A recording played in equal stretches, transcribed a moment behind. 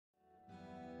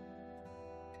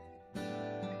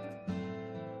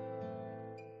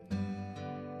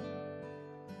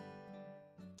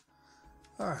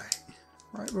Alright,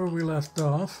 right where we left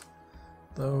off,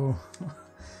 though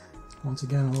once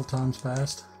again a little time's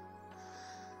passed.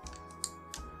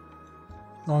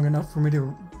 Long enough for me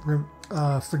to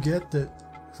forget that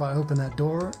if I open that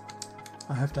door,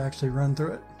 I have to actually run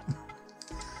through it.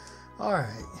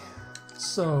 Alright,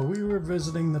 so we were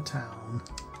visiting the town,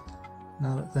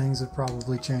 now that things have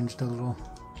probably changed a little.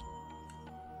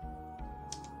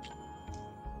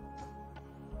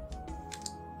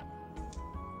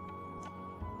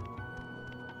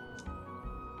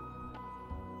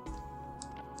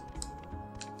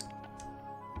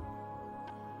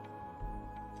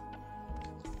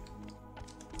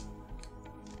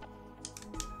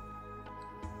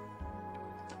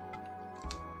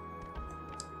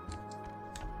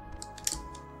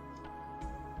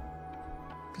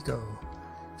 Go.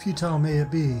 Futile may it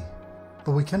be,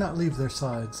 but we cannot leave their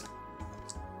sides.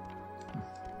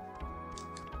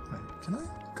 Wait, can I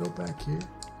go back here?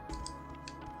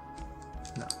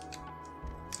 No.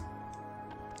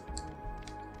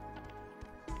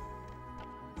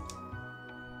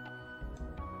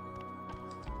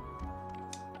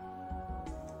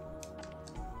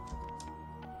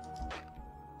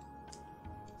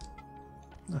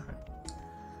 All right.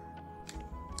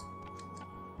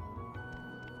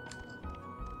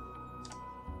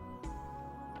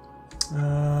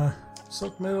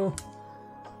 Silk mill.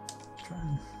 Try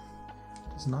and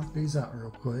just knock these out real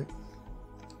quick.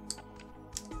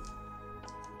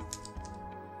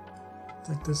 I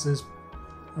think this is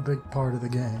a big part of the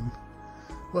game.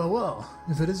 Well,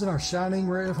 if it isn't our shining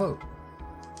ray of hope.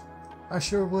 I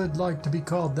sure would like to be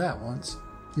called that once.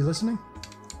 You listening?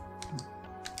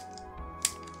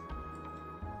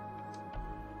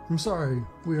 I'm sorry,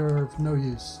 we are of no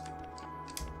use.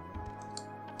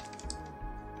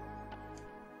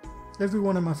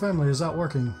 Everyone in my family is out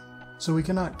working, so we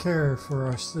cannot care for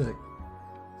our sick.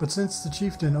 But since the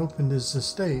chieftain opened his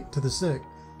estate to the sick,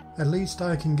 at least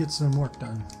I can get some work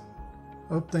done.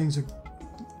 Hope things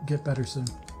get better soon.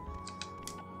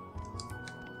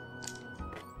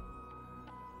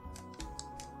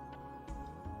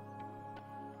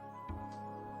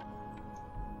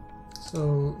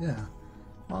 So, yeah,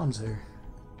 Mom's here.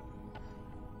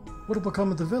 What'll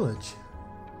become of the village?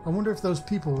 I wonder if those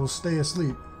people will stay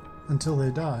asleep until they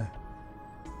die.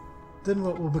 Then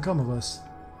what will become of us?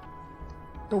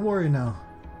 Don't worry now.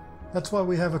 That's why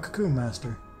we have a Cocoon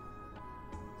Master.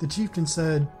 The chieftain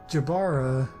said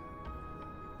Jabara...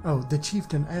 Oh, the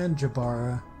chieftain and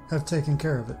Jabara have taken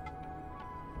care of it.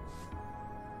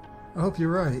 I hope you're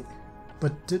right,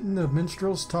 but didn't the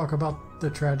minstrels talk about the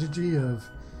tragedy of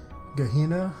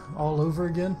Gehenna all over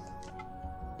again?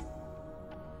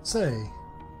 Say,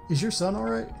 is your son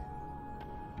alright?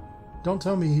 Don't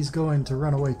tell me he's going to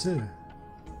run away too.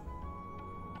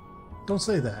 Don't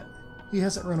say that. He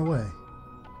hasn't run away.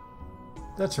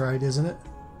 That's right, isn't it?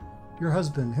 Your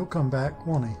husband, he'll come back,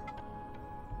 won't he?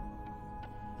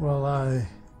 Well,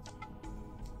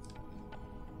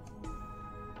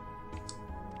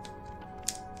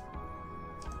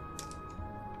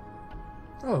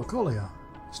 Oh, Colia.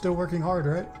 Still working hard,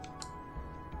 right?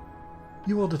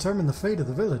 You will determine the fate of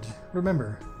the village.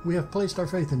 Remember, we have placed our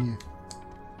faith in you.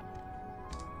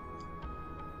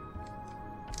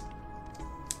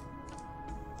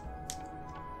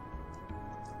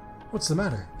 What's the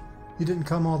matter? You didn't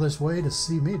come all this way to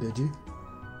see me, did you?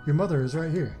 Your mother is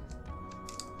right here.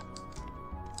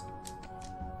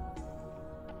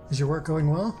 Is your work going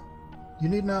well? You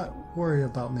need not worry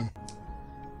about me.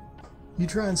 You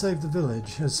try and save the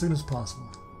village as soon as possible.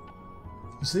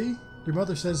 You see? Your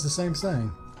mother says the same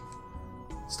thing.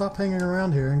 Stop hanging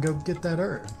around here and go get that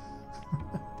herb.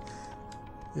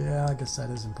 Yeah, I guess that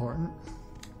is important.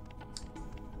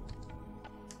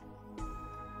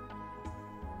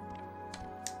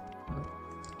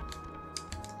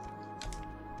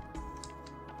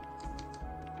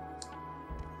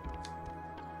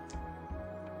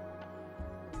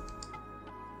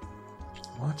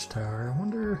 Watchtower. I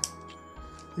wonder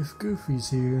if Goofy's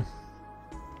here.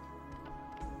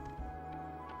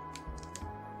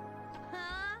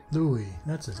 Huh? Louis,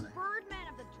 that's his The name. Birdman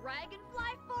of the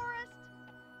Dragonfly Forest?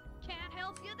 Can't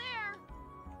help you there.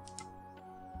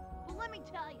 But let me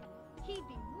tell you, he'd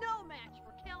be no match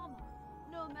for Kelmar,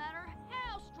 no matter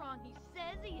how strong he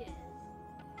says he is.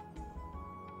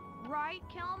 Right,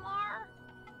 Kelmar?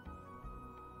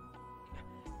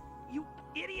 You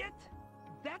idiot!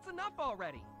 That's enough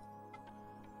already!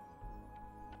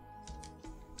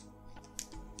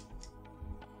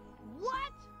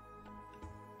 What?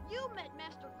 You met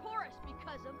Master Chorus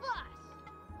because of us.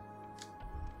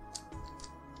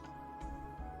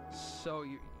 So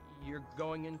you're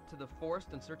going into the forest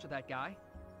in search of that guy?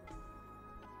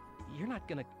 You're not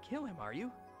gonna kill him, are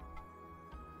you?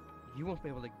 You won't be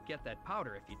able to get that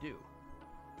powder if you do.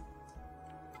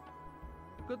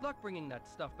 Good luck bringing that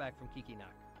stuff back from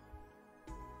Kikinak.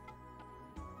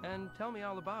 And tell me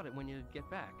all about it when you get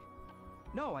back.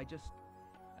 No, I just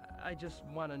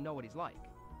want to know what he's like.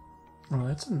 Well,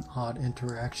 that's an odd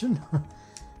interaction.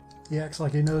 He acts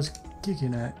like he knows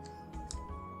Kikinak.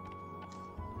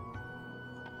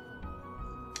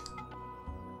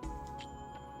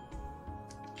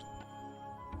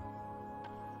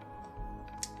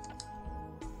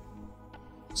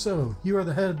 So, you are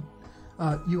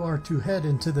to head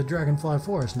into the Dragonfly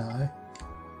Forest now, eh?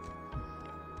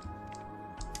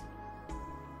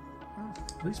 Well,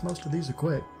 at least most of these are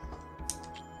quick.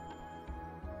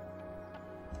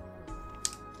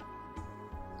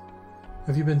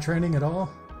 Have you been training at all?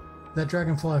 That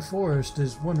Dragonfly Forest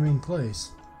is one mean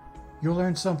place. You'll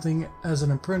learn something as an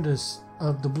apprentice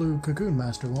of the Blue Cocoon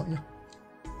Master, won't you?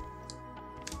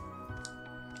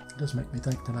 It does make me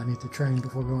think that I need to train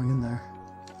before going in there.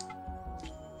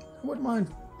 I wouldn't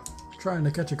mind trying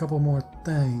to catch a couple more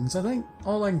things. I think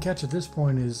all I can catch at this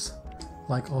point is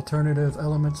like alternative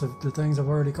elements of the things I've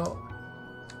already caught.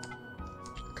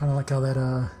 Kind of like how that,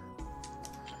 oh,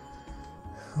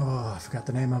 I forgot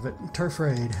the name of it. Turf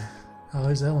Raid. How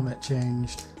his element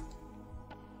changed.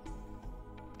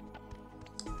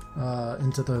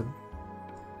 Into the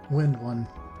wind one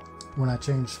when I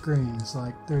changed screens.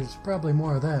 Like, there's probably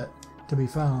more of that to be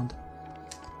found.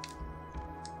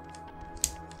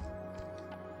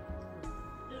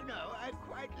 You know, I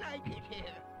quite like it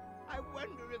here. I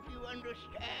wonder if you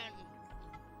understand.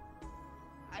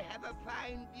 I have a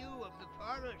fine view of the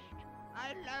forest.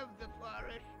 I love the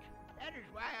forest. That is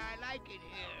why I like it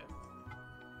here.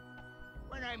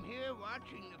 When I'm here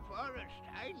watching the forest,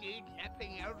 I need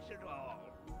nothing else at all.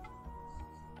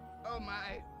 Oh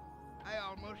my, I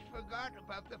almost forgot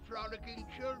about the frolicking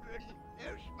children.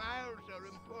 Their smiles are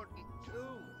important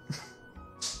too.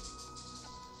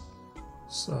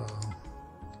 So,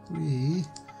 we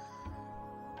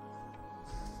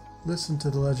listened to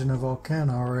the Legend of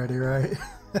Volcano already, right?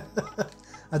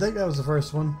 I think that was the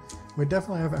first one. We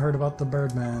definitely haven't heard about the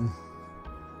Birdman.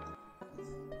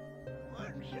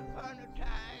 Once upon a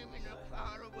time in a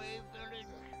faraway village,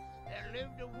 there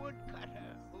lived a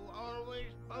woodcutter who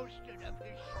always boasted of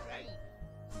his strength.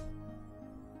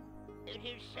 It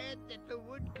is said that the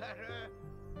woodcutter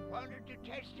wanted to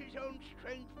test his own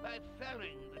strength by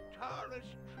felling the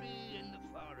tallest tree in the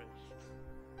forest.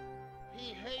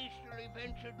 He hastily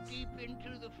ventured deep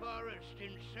into the forest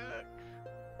in search.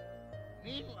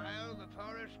 Meanwhile, the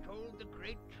forest told the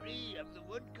great tree of the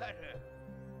woodcutter.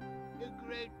 The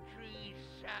great tree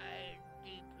sighed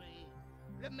deeply,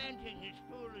 lamenting his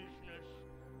foolishness,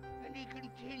 and he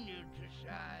continued to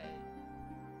sigh.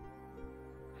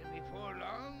 And before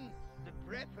long, the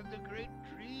breath of the great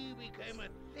tree became a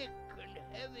thick and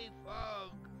heavy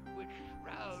fog which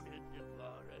shrouded the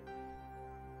forest.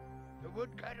 The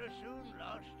woodcutter soon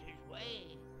lost his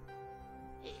way.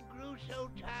 He grew so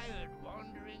tired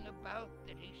wandering about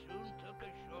that he soon took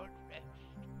a short rest.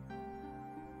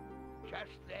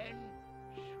 Just then,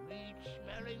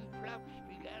 sweet-smelling fluffs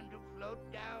began to float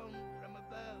down from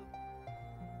above.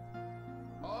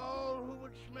 All who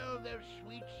would smell their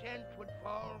sweet scent would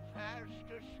fall fast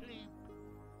asleep.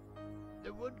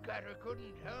 The woodcutter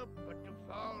couldn't help but to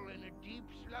fall in a deep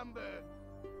slumber,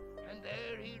 and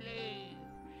there he lay,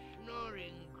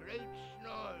 snoring great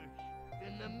snores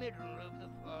in the middle of the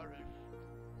forest.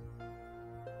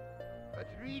 For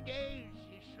 3 days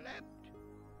he slept.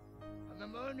 On the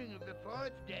morning of the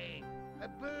 4th day, a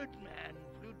birdman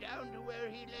flew down to where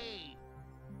he lay.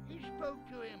 He spoke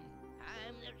to him.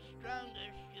 "I'm the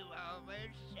strongest, you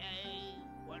always say.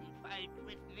 One fight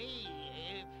with me,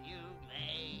 if you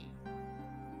may."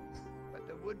 But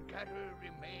the woodcutter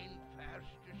remained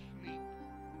fast asleep.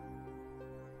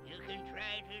 "You can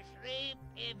try to sleep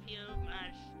if you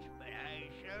must, but I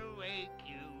shall wake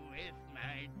you with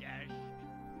my dust."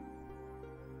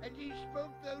 As he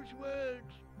spoke those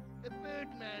words, the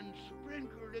birdman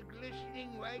sprinkled a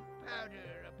glistening white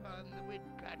powder upon the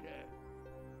woodcutter.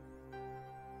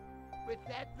 With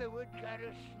that, the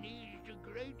woodcutter sneezed a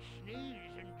great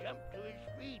sneeze and jumped to his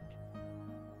feet.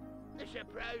 The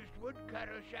surprised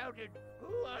woodcutter shouted,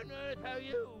 "Who on earth are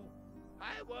you?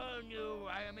 I warn you,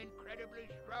 I am incredibly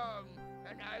strong,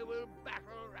 and I will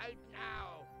battle right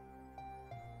now."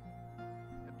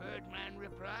 The birdman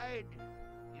replied,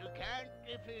 "You can't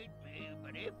defeat me,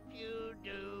 but if you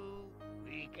do,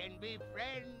 we can be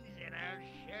friends, and I'll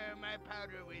share my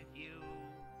powder with you.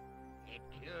 It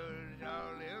cures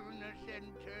all illness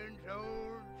and turns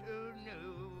old to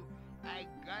new. I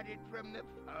got it from the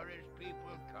forest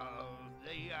people called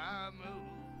the Yamu.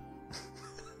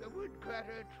 The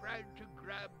woodcutter tried to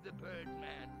grab the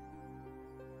Birdman.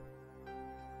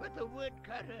 But the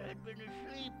woodcutter had been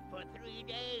asleep for 3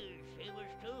 days. He was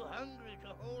too hungry to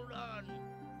hold on.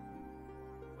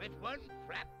 With one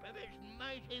flap of his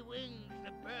mighty wings,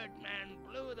 the Birdman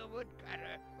blew the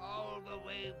woodcutter all the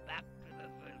way back to the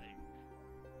village.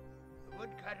 The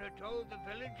woodcutter told the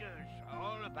villagers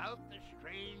all about the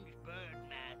strange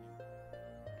Birdman,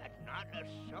 but not a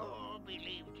soul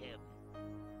believed him.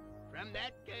 From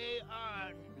that day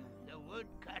on, the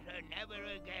woodcutter never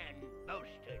again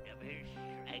boasted of his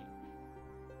strength.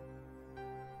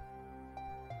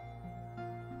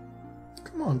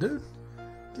 Come on, dude.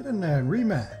 Get in there and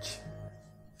rematch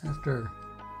after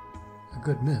a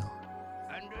good meal.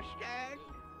 Understand?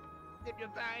 The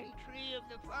divine tree of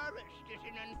the forest is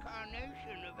an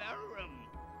incarnation of Elrum.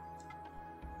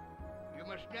 You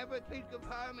must never think of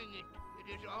harming it.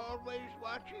 It is always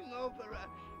watching over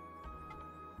us.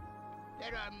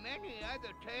 There are many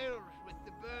other tales with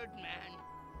the Birdman.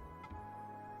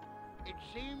 It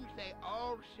seems they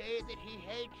all say that he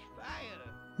hates fire.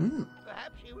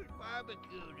 Perhaps he was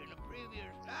barbecued in a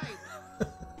previous life.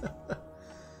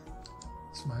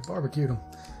 Somebody barbecued him.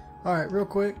 Alright, real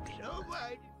quick. So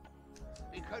what?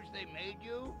 Because they made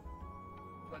you?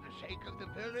 For the sake of the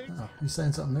village? Oh, he's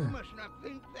saying something You new. must not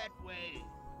think that way.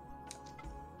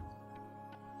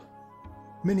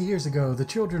 Many years ago, the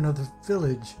children of the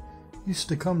village used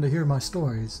to come to hear my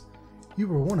stories. You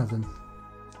were one of them.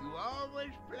 You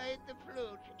always played the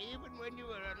flute, even when you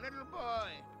were a little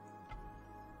boy.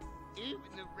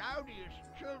 Even the rowdiest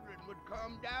children would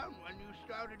calm down when you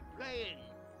started playing.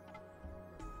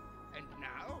 And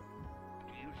now,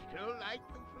 do you still like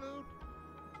the flute?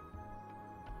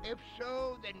 If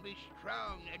so, then be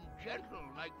strong and gentle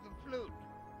like the flute.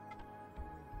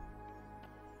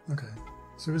 Okay.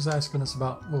 So he was asking us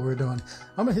about what we're doing.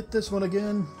 I'm gonna hit this one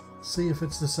again, see if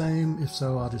it's the same. If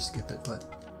so, I'll just skip it,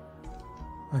 but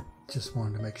I just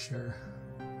wanted to make sure.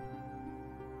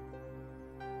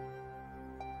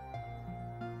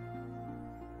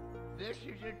 This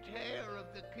is a tale of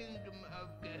the kingdom of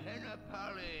Gehenna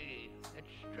Pali that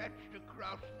stretched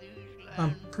across these lands.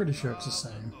 I'm pretty sure it's the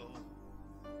same. long ago.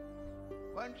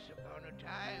 Once upon a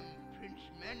time, Prince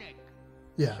Menek,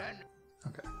 Yeah. son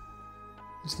Okay.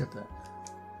 You skip that.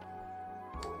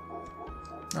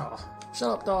 Oh, shut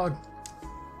up, dog.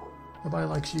 Nobody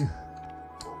likes you.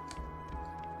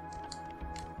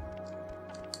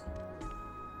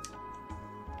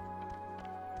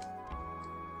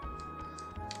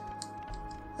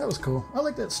 That was cool. I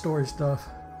like that story stuff.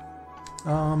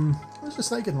 I was just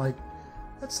thinking, like,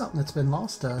 that's something that's been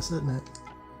lost to us, isn't it?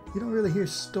 You don't really hear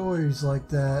stories like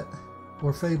that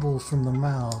or fables from the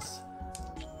mouth.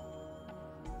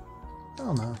 I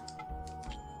don't know.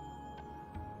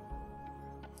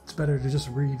 It's better to just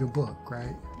read a book,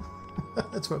 right?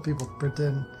 That's what people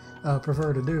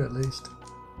prefer to do, at least.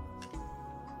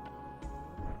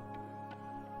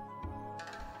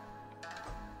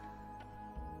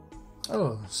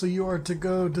 Oh, so you are to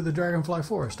go to the Dragonfly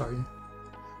Forest, are you?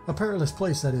 A perilous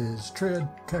place, that is. Tread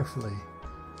carefully.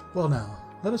 Well now,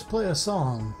 let us play a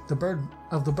song, the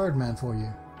Birdman for you.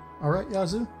 Alright,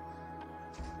 Yazoo?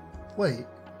 Wait,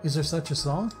 is there such a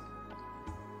song?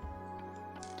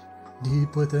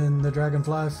 Deep within the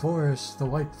Dragonfly Forest, the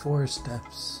White Forest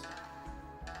steps.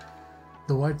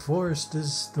 The White Forest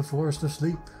is the forest of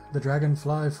sleep. The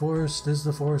Dragonfly Forest is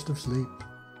the forest of sleep.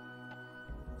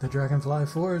 The Dragonfly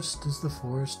Forest is the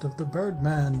forest of the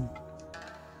Birdman.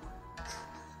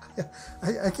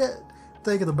 I can't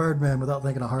think of the Birdman without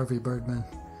thinking of Harvey Birdman.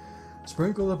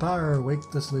 Sprinkle the powder,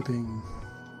 wake the sleeping.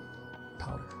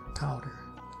 Powder.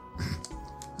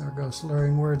 There we go,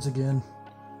 slurring words again.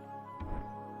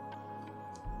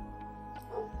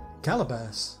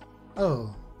 Calabash.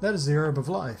 Oh, that is the herb of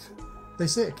life. They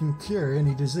say it can cure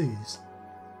any disease.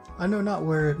 I know not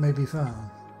where it may be found.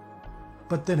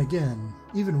 But then again,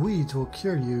 even weeds will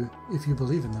cure you if you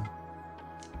believe in them.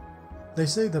 They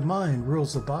say the mind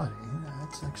rules the body.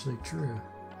 That's actually true.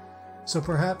 So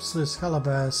perhaps this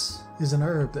calabash is an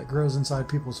herb that grows inside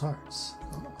people's hearts.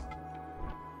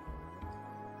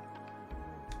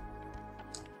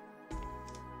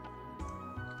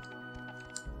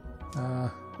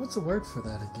 What's the word for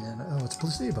that again? Oh, it's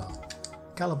placebo.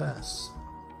 Calabash.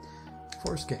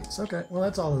 Forest gates. Okay, well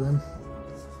that's all of them.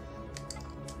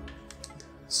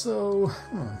 So,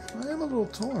 I am a little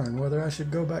torn whether I should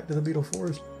go back to the Beetle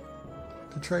Forest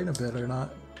to train a bit or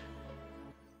not.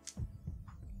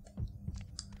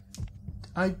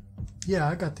 Yeah,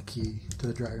 I got the key to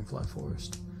the Dragonfly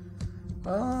Forest.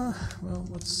 Well,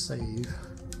 let's save.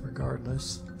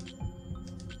 regardless.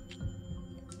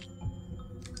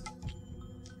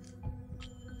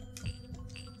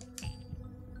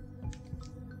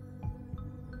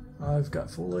 I've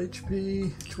got full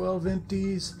HP, 12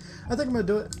 empties. I think I'm going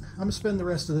to do it. I'm going to spend the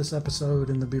rest of this episode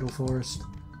in the Beetle Forest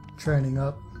training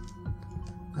up.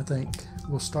 I think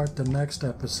we'll start the next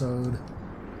episode,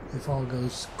 if all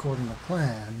goes according to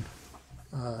plan,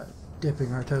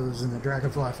 dipping our toes in the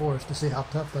Dragonfly Forest to see how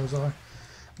tough those are.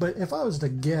 But if I was to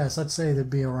guess, I'd say they'd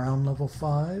be around level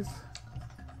 5.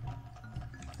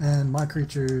 And my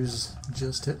creatures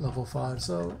just hit level 5,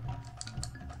 so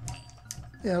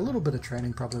yeah, a little bit of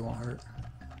training probably won't hurt.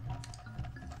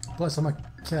 Plus, I'm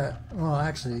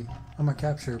gonna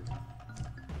capture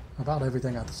about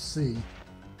everything I see.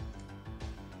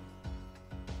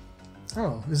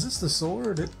 Oh, is this the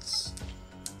sword? It's...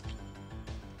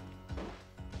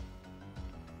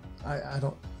 I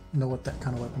don't know what that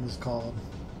kind of weapon is called.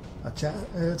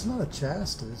 It's not a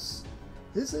chastis,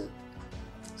 is it?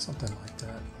 Something like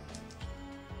that.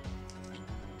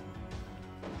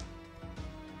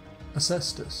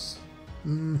 Acestus.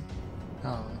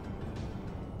 Oh,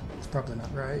 it's probably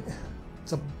not right.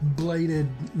 It's a bladed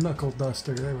knuckle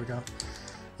duster. There we go.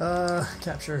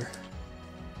 Capture.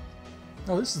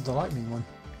 Oh, this is the lightning one.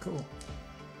 Cool.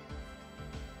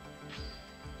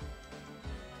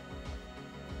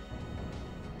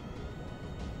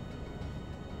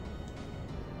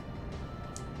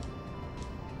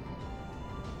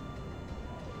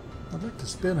 I'd like to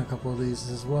spin a couple of these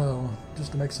as well,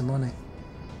 just to make some money.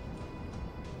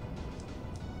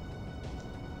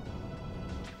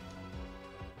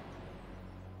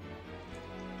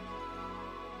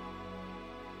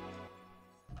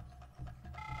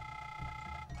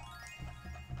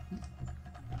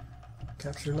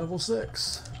 Capture level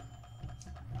 6.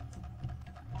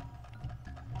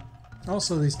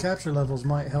 Also, these capture levels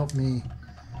might help me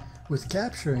with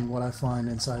capturing what I find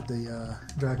inside the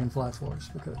Dragonfly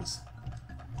Forest, because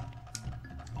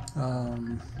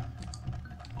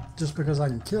just because I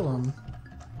can kill them,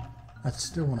 I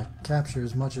still want to capture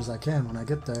as much as I can when I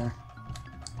get there.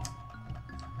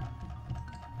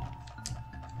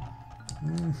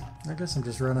 I guess I'm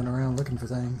just running around looking for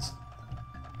things.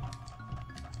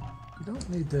 We don't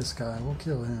need this guy, we'll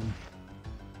kill him.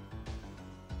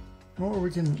 Or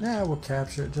we can, we'll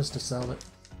capture it just to sell it.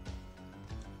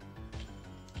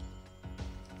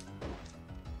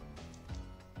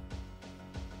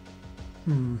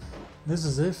 This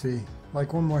is iffy.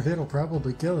 Like one more hit will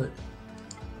probably kill it.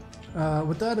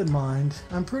 With that in mind,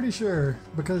 I'm pretty sure,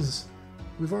 because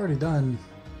we've already done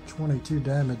 22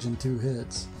 damage in 2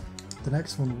 hits, the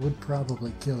next one would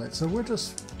probably kill it. So we'll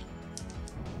just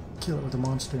kill it with a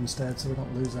monster instead so we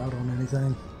don't lose out on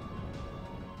anything.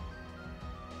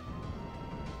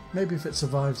 Maybe if it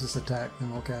survives this attack,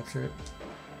 then we'll capture it.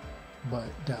 But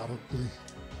doubtably.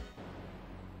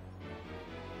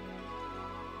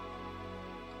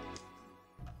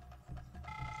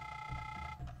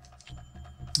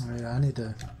 Oh yeah, I need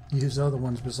to use other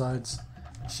ones besides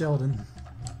Sheldon.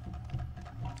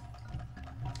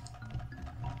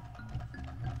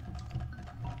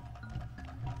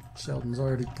 Sheldon's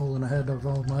already pulling ahead of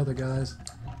all my other guys.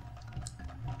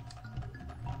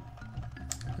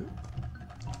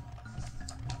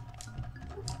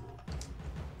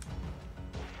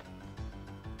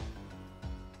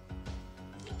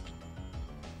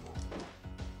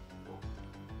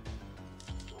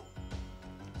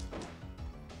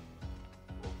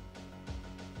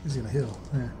 He's gonna heal.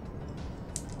 Yeah.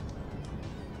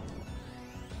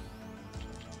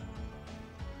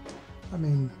 I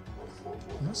mean,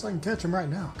 unless I can catch him right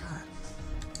now. God.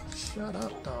 Shut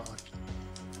up, dog.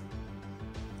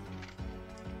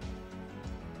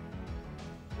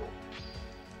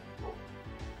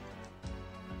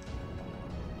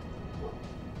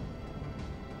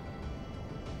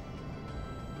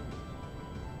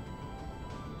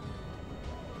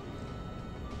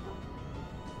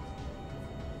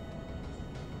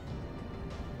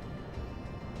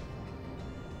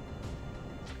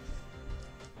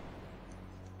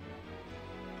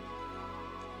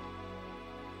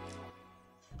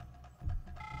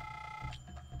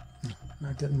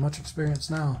 Not getting much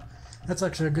experience now. That's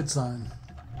actually a good sign.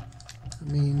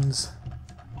 It means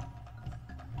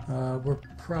we're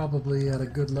probably at a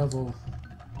good level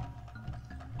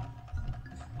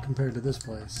compared to this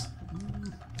place.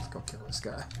 Let's go kill this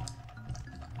guy.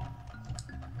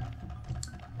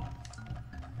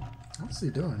 What's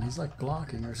he doing? He's like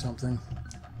blocking or something.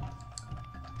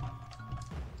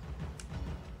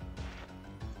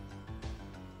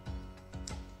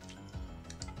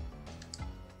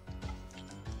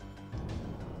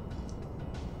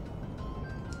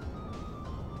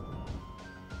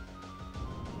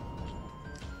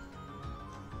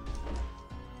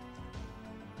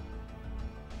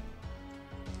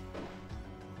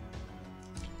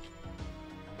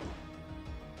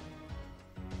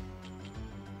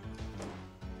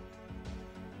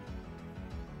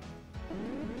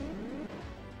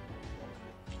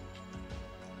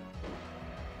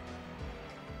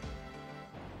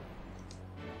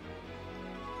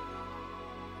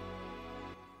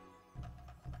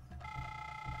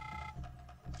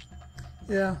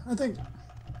 Yeah, I think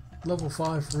level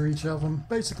 5 for each of them.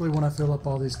 Basically, when I fill up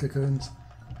all these cocoons,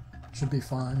 should be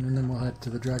fine, and then we'll head to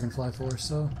the Dragonfly Forest,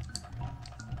 so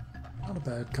not a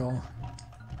bad call.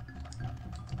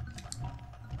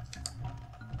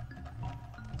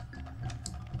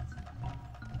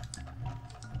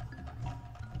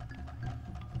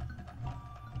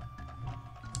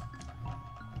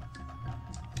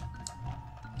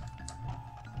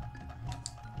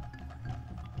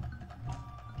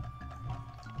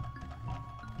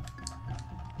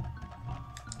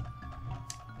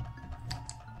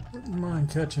 Wouldn't mind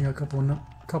catching a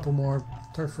couple more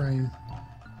turf rain.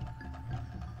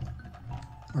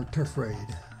 Or turf raid.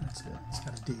 That's it. It's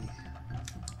got a D.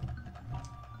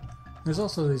 There's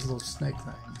also these little snake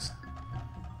things.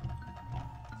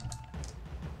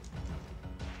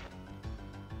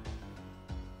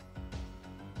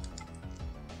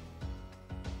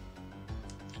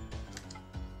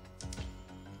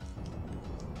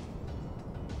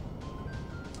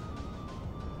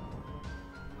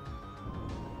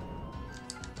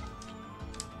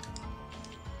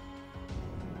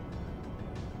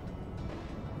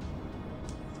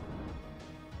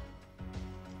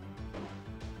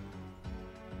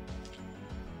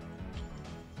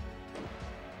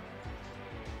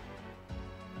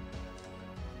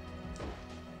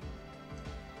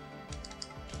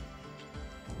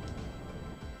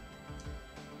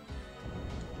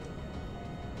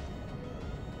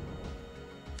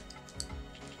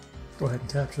 Go ahead and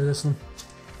capture this one.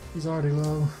 He's already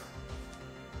low.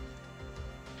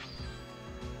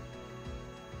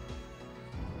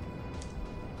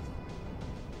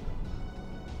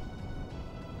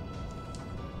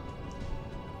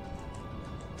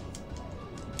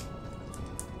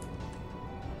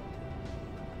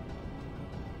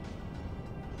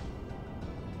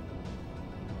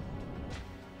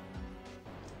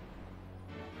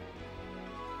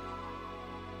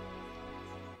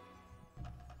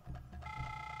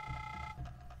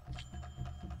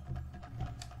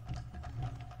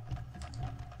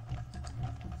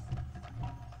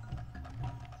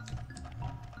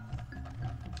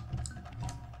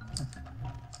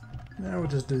 Now we'll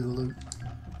just do the loot.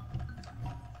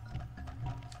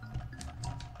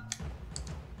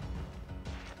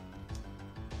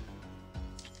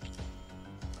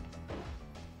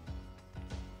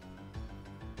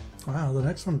 Wow, the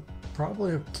next one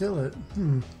probably will kill it.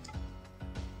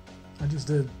 I just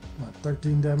did, what,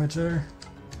 13 damage there?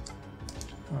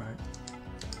 Alright.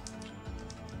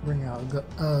 Bring out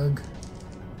Ugg.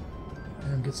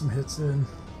 And get some hits in.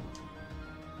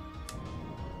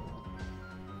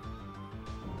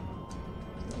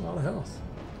 A lot of health.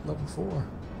 Level 4.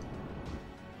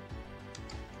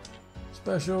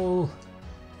 Special.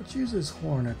 Let's use his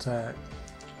horn attack.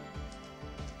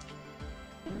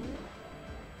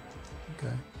 Okay.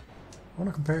 I want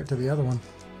to compare it to the other one.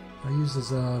 I'll use his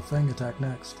fang attack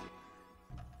next.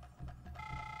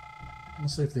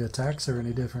 Let's see if the attacks are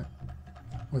any different.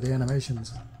 Or the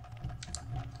animations.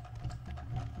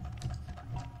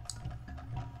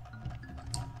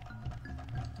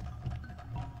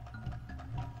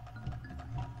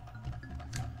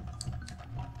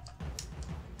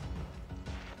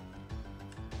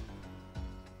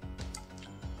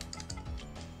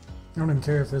 I don't even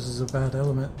care if this is a bad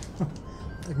element.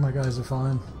 I think my guys are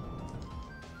fine.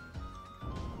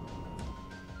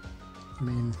 I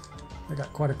mean, I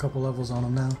got quite a couple levels on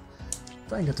them now.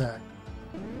 Fang attack.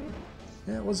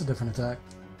 Yeah, it was a different attack.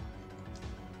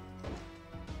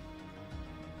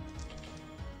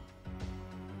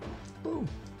 Boom.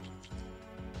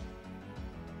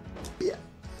 Yeah.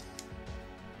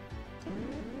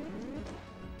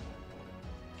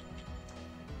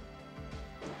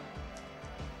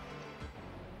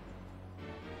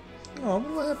 Oh,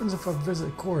 what happens if I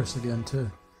visit Chorus again,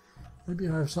 too? Maybe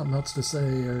I have something else to say,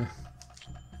 or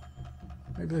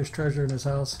maybe there's treasure in his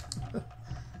house.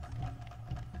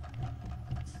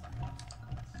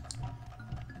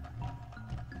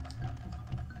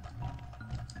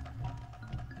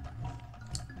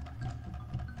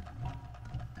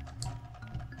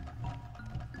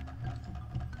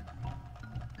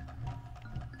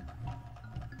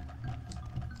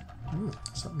 Ooh,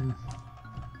 something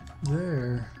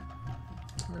there.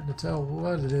 Hard to tell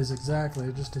what it is exactly.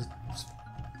 It just is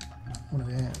one of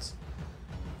the ants.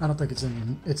 I don't think it's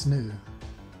new.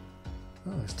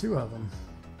 Oh, there's two of them.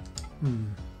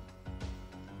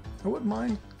 I wouldn't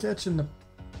mind catching the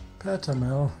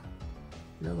Petamel.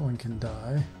 The other one can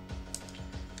die.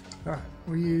 Alright,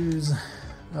 we use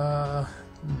Ugg?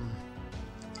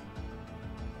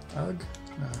 No,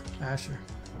 Asher.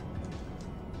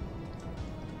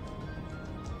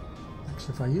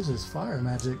 Actually, if I use his fire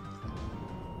magic,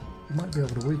 You might be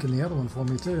able to weaken the other one for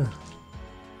me too.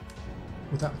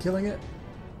 Without killing it?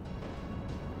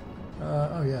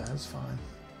 Oh yeah, that's fine.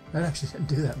 That actually didn't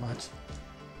do that much.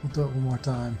 We'll do it one more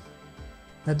time.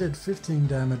 That did 15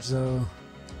 damage though.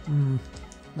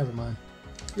 Never mind.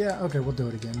 Yeah, okay, we'll do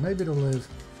it again. Maybe it'll live.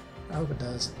 I hope it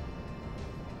does.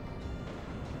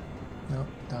 Nope,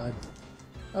 died.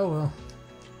 Oh well.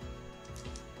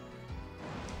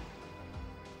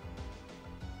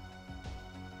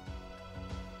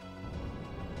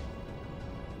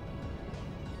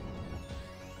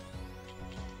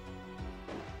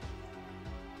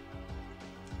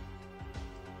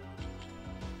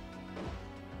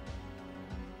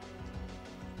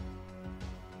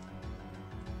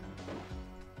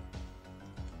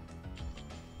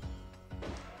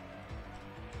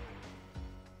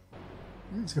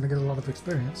 He's going to get a lot of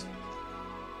experience.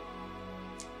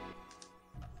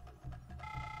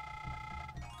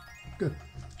 Good.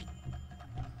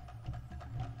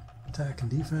 Attack and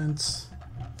defense.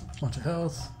 Bunch of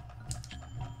health.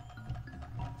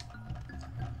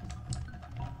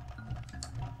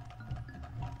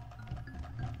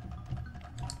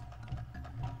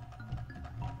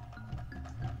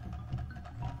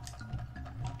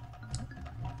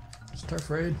 Start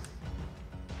raid.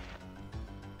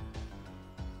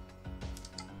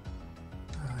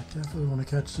 Definitely want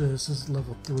to catch this. This is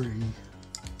level 3.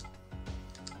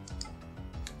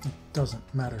 It doesn't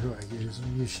matter who I use.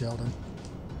 I use Sheldon.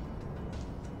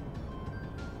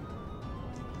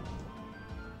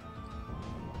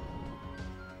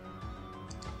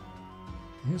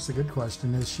 Here's the good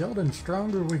question. Is Sheldon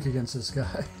strong or weak against this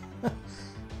guy?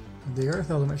 The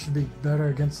earth element should be better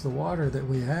against the water that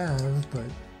we have, but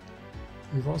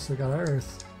we've also got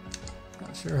earth.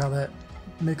 Not sure how that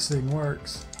mixing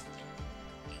works.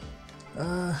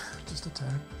 Just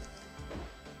attack.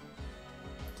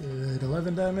 Did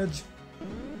 11 damage.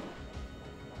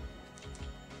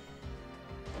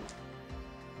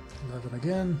 11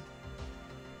 again.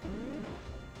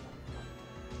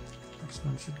 Next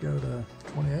one should go to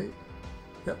 28.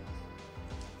 Yep.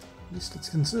 At least it's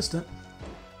consistent.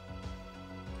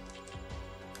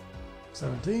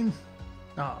 17.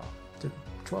 Ah, did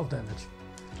 12 damage.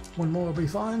 One more will be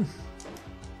fine.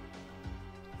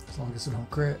 As long as it don't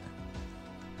crit.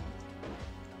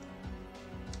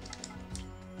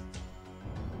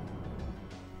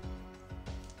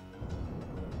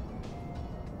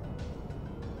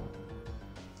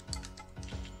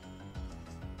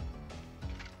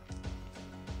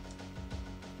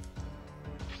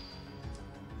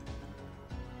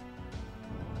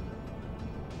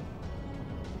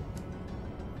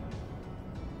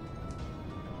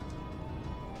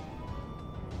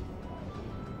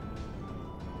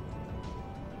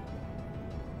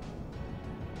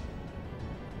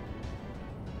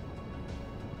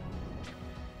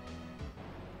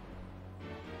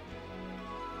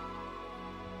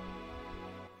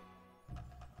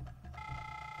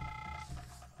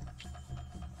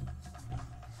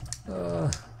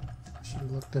 Should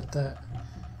have looked at that.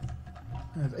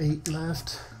 I have 8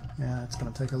 left. Yeah, it's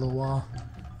going to take a little while.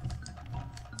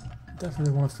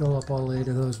 Definitely want to fill up all 8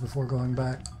 of those before going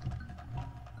back.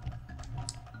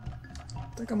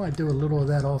 I think I might do a little of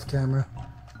that off camera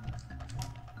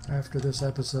after this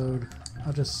episode.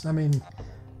 I mean,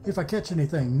 if I catch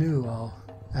anything new, I'll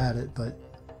add it, but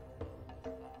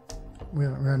we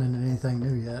haven't run into anything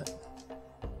new yet.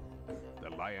 The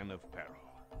Lion of Peril.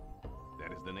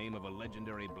 That is the name of a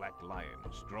legendary black lion,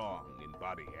 strong in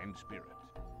body and spirit.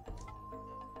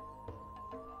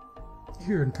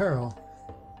 Here in Peril,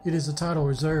 it is a title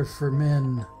reserved for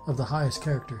men of the highest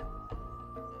character.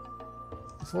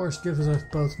 The forest gives us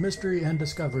both mystery and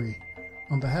discovery.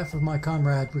 On behalf of my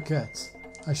comrade Briquettes,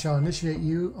 I shall initiate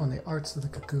you on the arts of the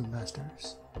Cocoon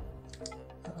Masters.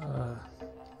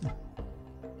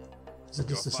 Is it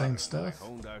just the same stuff? We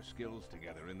honed our skills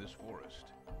together in this forest.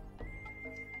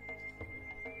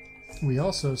 We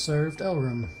also served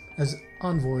Elrum as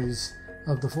envoys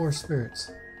of the Four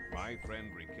Spirits. My friend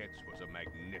Briquettes was a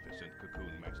magnificent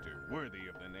Cocoon Master, worthy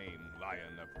of the name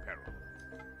Lion of Peril.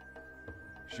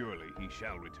 Surely he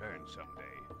shall return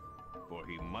someday, for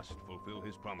he must fulfill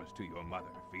his promise to your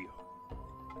mother, Fio.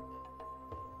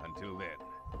 Until then,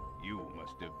 you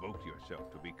must devote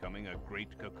yourself to becoming a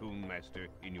great Cocoon Master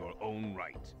in your own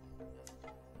right.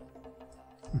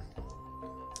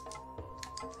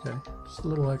 Okay, just a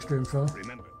little extra info.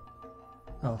 Remember.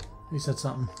 Oh, he said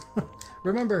something.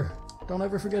 Remember, don't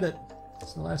ever forget it.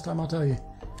 It's the last time I'll tell you.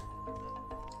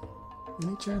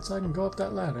 Any chance I can go up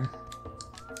that ladder?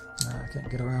 Nah, I can't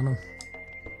get around them.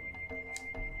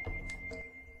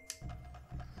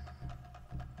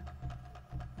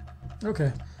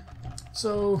 Okay.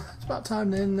 So it's about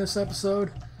time to end this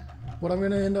episode. What I'm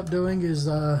going to end up doing is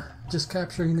just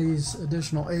capturing these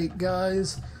additional 8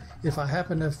 guys. If I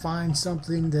happen to find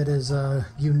something that is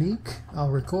unique,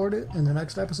 I'll record it in the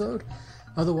next episode.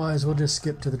 Otherwise, we'll just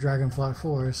skip to the Dragonfly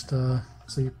Forest, so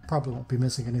you probably won't be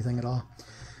missing anything at all.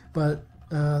 But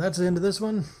that's the end of this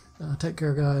one. Take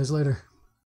care, guys. Later.